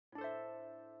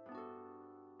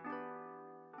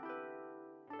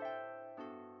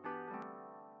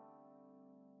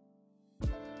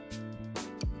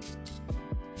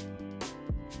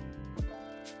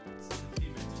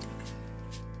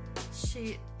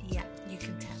Actually, yeah, you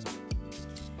can tell.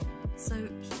 So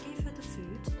he gave her the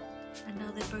food, and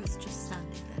now they're both just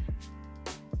standing there.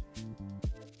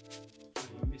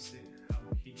 You missed it, how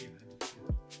he gave her the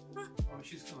food. Huh? Oh,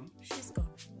 she's gone. She's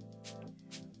gone.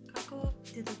 Kako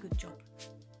did a good job.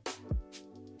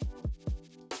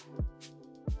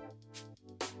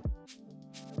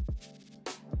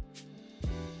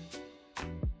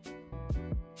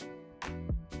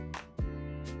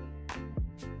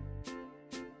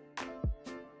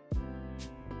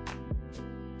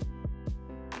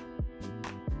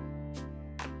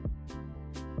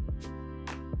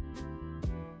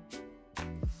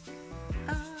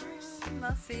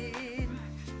 Muffin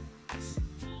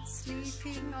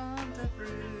sleeping on the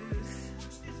roof.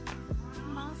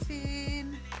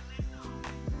 Muffin,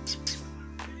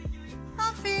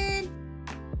 Muffin,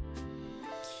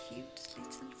 cute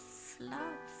little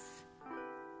fluff.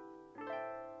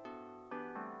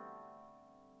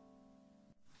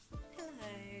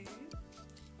 Hello.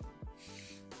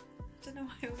 Don't know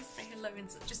why I always say hello in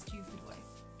such a stupid way.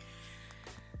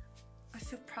 I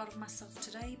feel proud of myself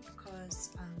today because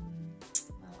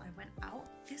well, I went out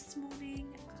this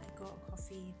morning. I got a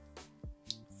coffee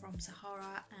from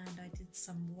Sahara and I did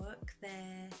some work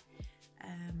there.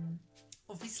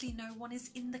 Obviously no one is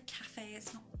in the cafe,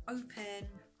 it's not open.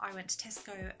 I went to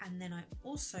Tesco and then I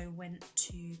also went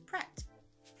to Pret.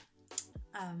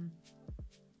 And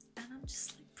I'm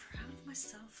just like proud of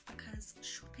myself because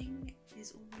shopping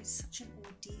is always such an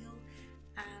ordeal,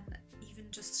 and even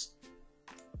just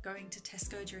going to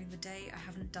Tesco during the day I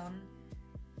haven't done,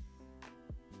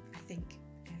 I think,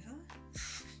 ever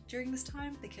during this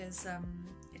time, because I'm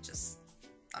just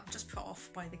put off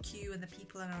by the queue and the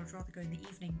people, and I would rather go in the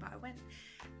evening. But I went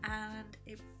and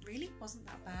it really wasn't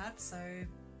that bad, so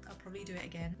I'll probably do it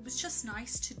again. It was just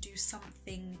nice to do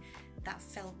something that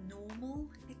felt normal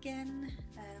again.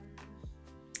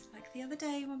 Like the other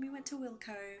day when we went to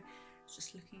Wilko,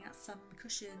 just looking at some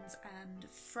cushions and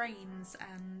frames,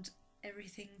 and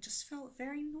everything just felt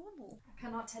very normal. I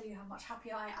cannot tell you how much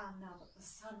happier I am now that the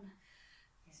sun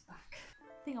is back.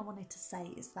 The thing I wanted to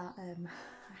say is that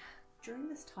during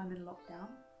this time in lockdown,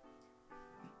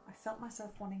 I felt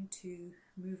myself wanting to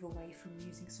move away from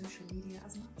using social media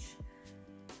as much,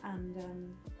 and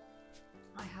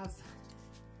I have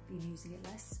been using it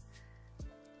less.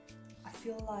 I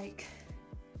feel like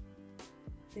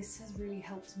this has really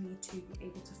helped me to be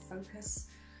able to focus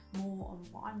more on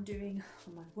what I'm doing,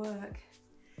 on my work,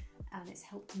 and it's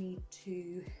helped me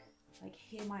to like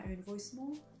hear my own voice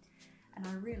more. And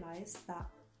I realised that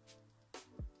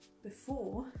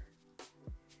before,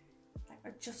 like, I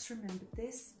just remembered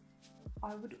this,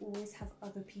 I would always have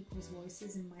other people's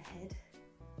voices in my head,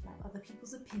 like other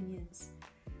people's opinions,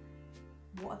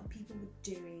 what other people were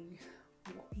doing,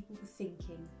 what people were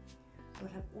thinking. I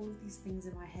would have all of these things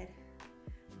in my head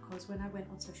because when I went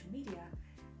on social media,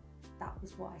 that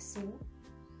was what I saw,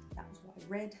 that was what I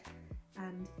read,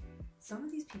 and some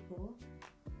of these people,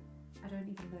 I don't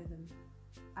even know them.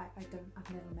 I've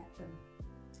never met them,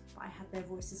 but I had their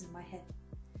voices in my head,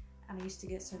 and I used to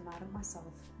get so mad at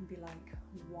myself and be like,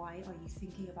 why are you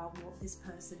thinking about what this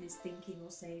person is thinking or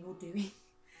saying or doing?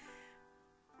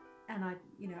 And I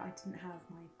didn't have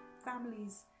my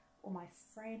family's or my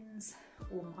friends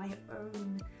or my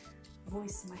own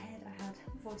voice in my head. I had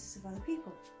voices of other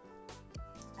people,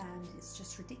 and it's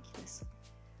just ridiculous.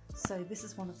 So this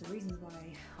is one of the reasons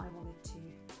why I wanted to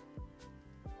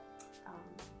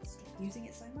stop using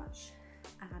it so much.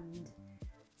 And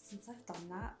since I've done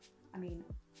that, I mean,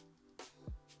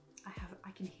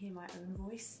 I can hear my own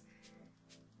voice,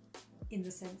 in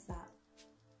the sense that,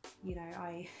 you know,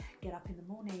 I get up in the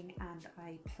morning and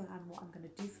I plan what I'm going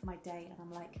to do for my day, and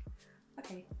I'm like,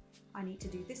 okay, I need to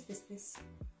do this,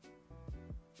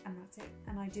 and that's it,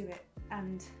 and I do it,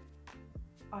 and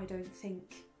I don't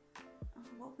think, oh,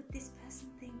 what would this person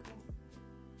think, or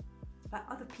like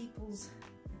other people's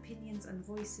opinions and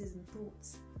voices and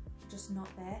thoughts are just not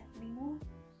there anymore.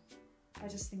 I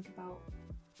just think about,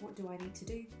 what do I need to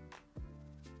do?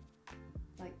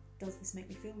 Like, does this make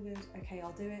me feel good? Okay,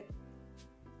 I'll do it.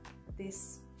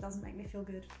 This doesn't make me feel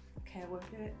good. Okay, I won't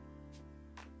do it.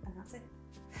 And that's it.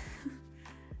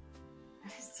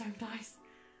 And it's so nice.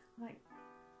 Like,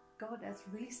 God, that's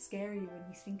really scary when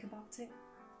you think about it.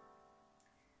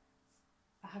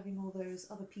 Having all those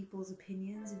other people's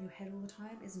opinions in your head all the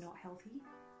time is not healthy.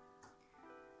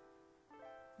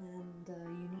 And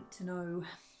you need to know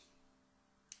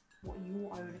what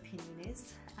your own opinion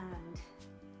is and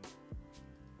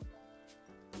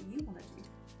what you want to do.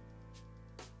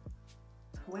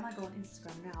 When I go on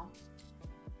Instagram now,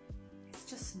 it's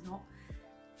just not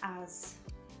as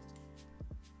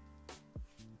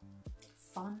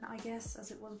fun, I guess,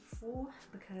 as it was before,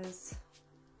 because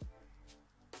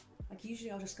like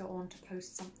usually I'll just go on to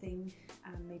post something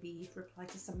and maybe reply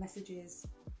to some messages,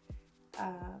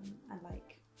 and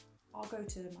like I'll go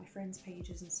to my friends'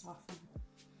 pages and stuff and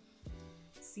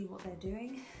see what they're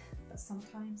doing, but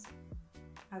sometimes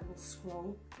I will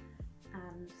scroll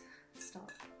and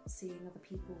start seeing other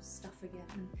people's stuff again,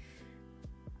 and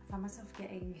I find myself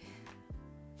getting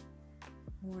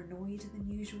more annoyed than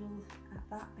usual at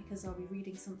that, because I'll be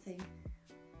reading something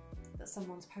that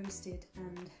someone's posted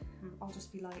and I'll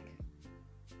just be like,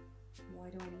 why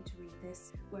do I need to read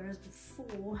this? Whereas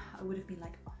before I would have been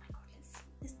like, oh my god, let's see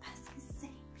what this person is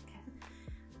saying, because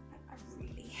I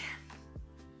really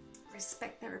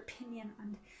respect their opinion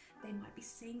and they might be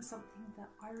saying something that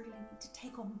I really need to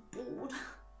take on board.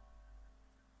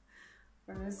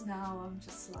 Whereas now I'm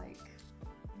just like,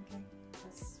 okay,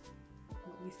 that's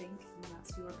what you think and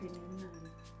that's your opinion, and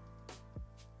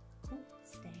cool.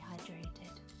 Stay hydrated.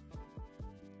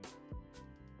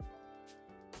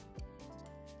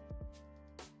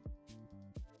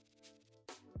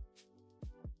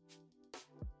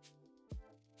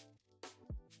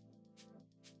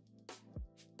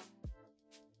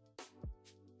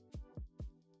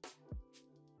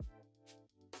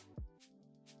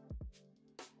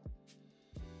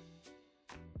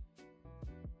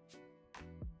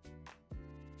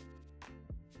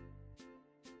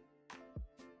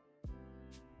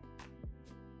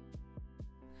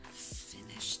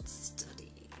 Finished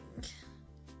studying.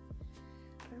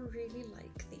 I really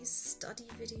like these study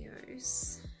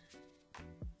videos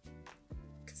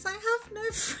because I have no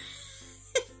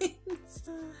friends.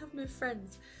 I have no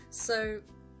friends, so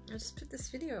I just put this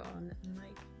video on and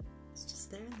like it's just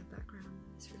there in the background.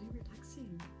 It's really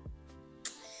relaxing.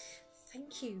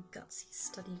 Thank you, gutsy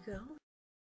study girl.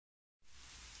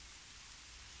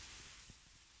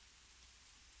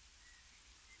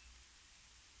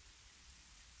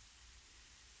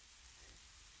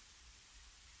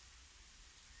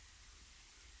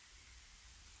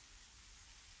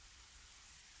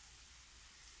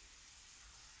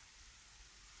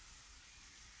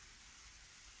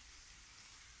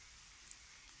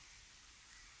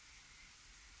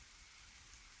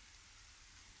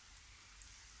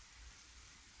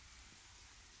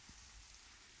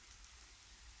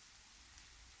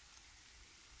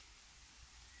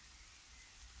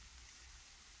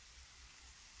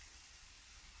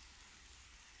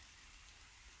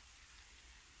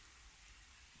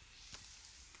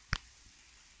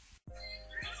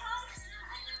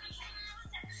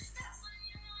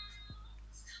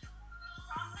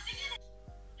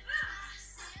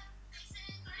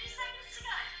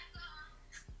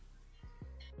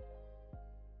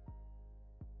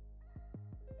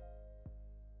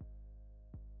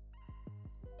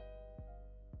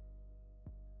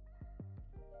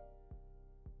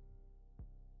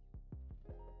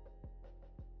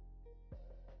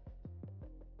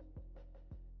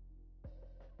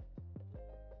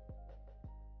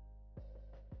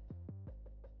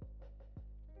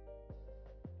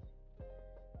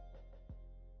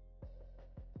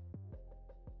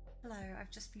 Hello, I've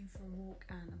just been for a walk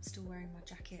and I'm still wearing my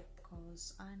jacket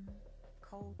because I'm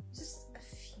cold. Just a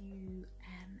few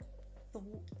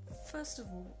thoughts. First of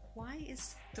all, why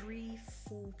is 3-4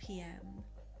 p.m.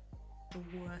 the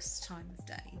worst time of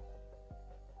day?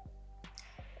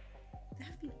 There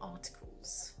have been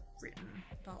articles written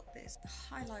about this. The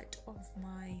highlight of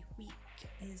my week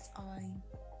is I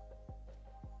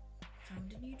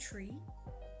found a new tree.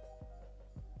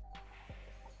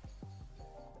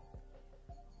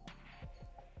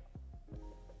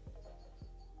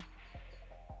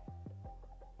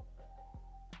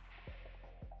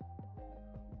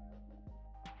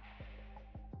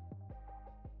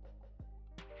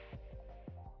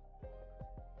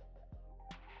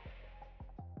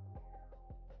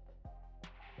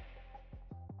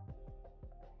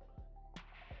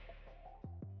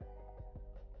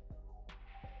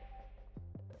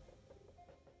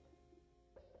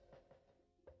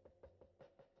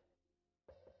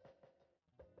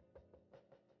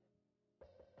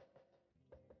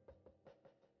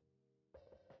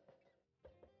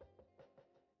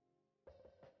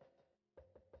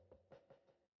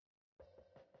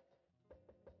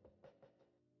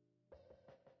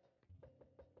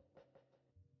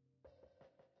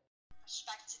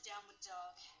 Back to downward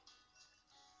dog.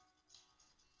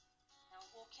 Now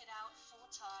walk it out 4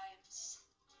 times.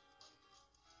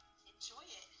 Enjoy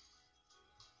it.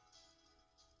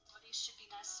 Body should be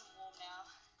nice and warm now.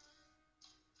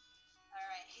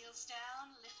 Alright, heels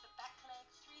down, lift the back leg,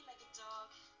 3-legged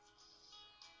dog.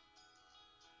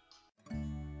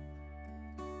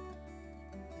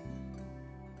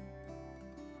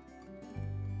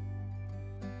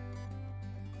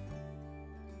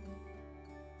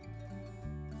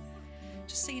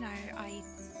 just so you know, I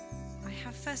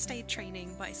have first aid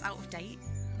training, but it's out of date.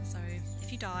 So if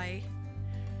you die,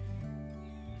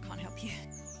 I can't help you.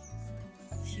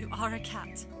 You are a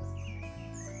cat.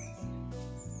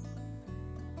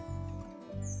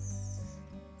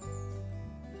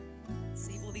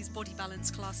 See, all these body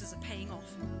balance classes are paying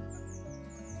off.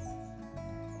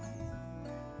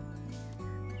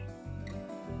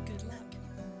 Good luck.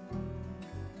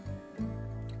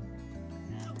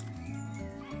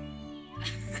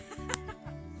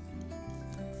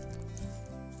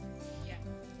 Yeah.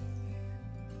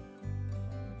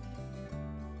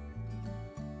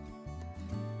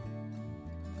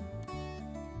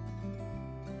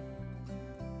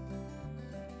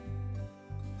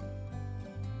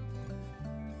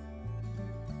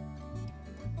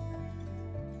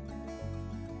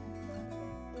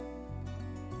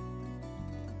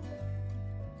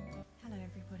 Hello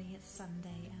everybody, it's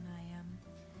Sunday and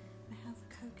I have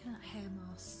a coconut hair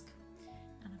mask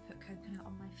and I put coconut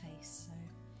on my face, so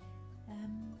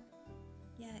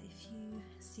yeah, if you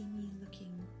see me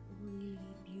looking really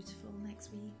beautiful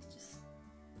next week, just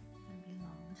don't be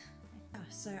alarmed.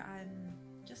 So I'm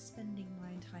just spending my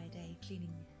entire day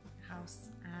cleaning the house,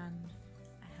 and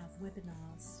I have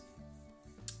webinars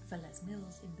for Les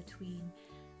Mills in between,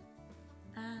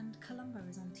 and Columbo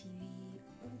is on TV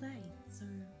all day, so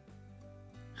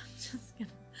I'm just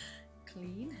gonna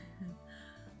clean,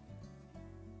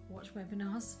 watch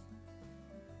webinars,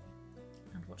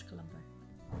 and watch Columbo.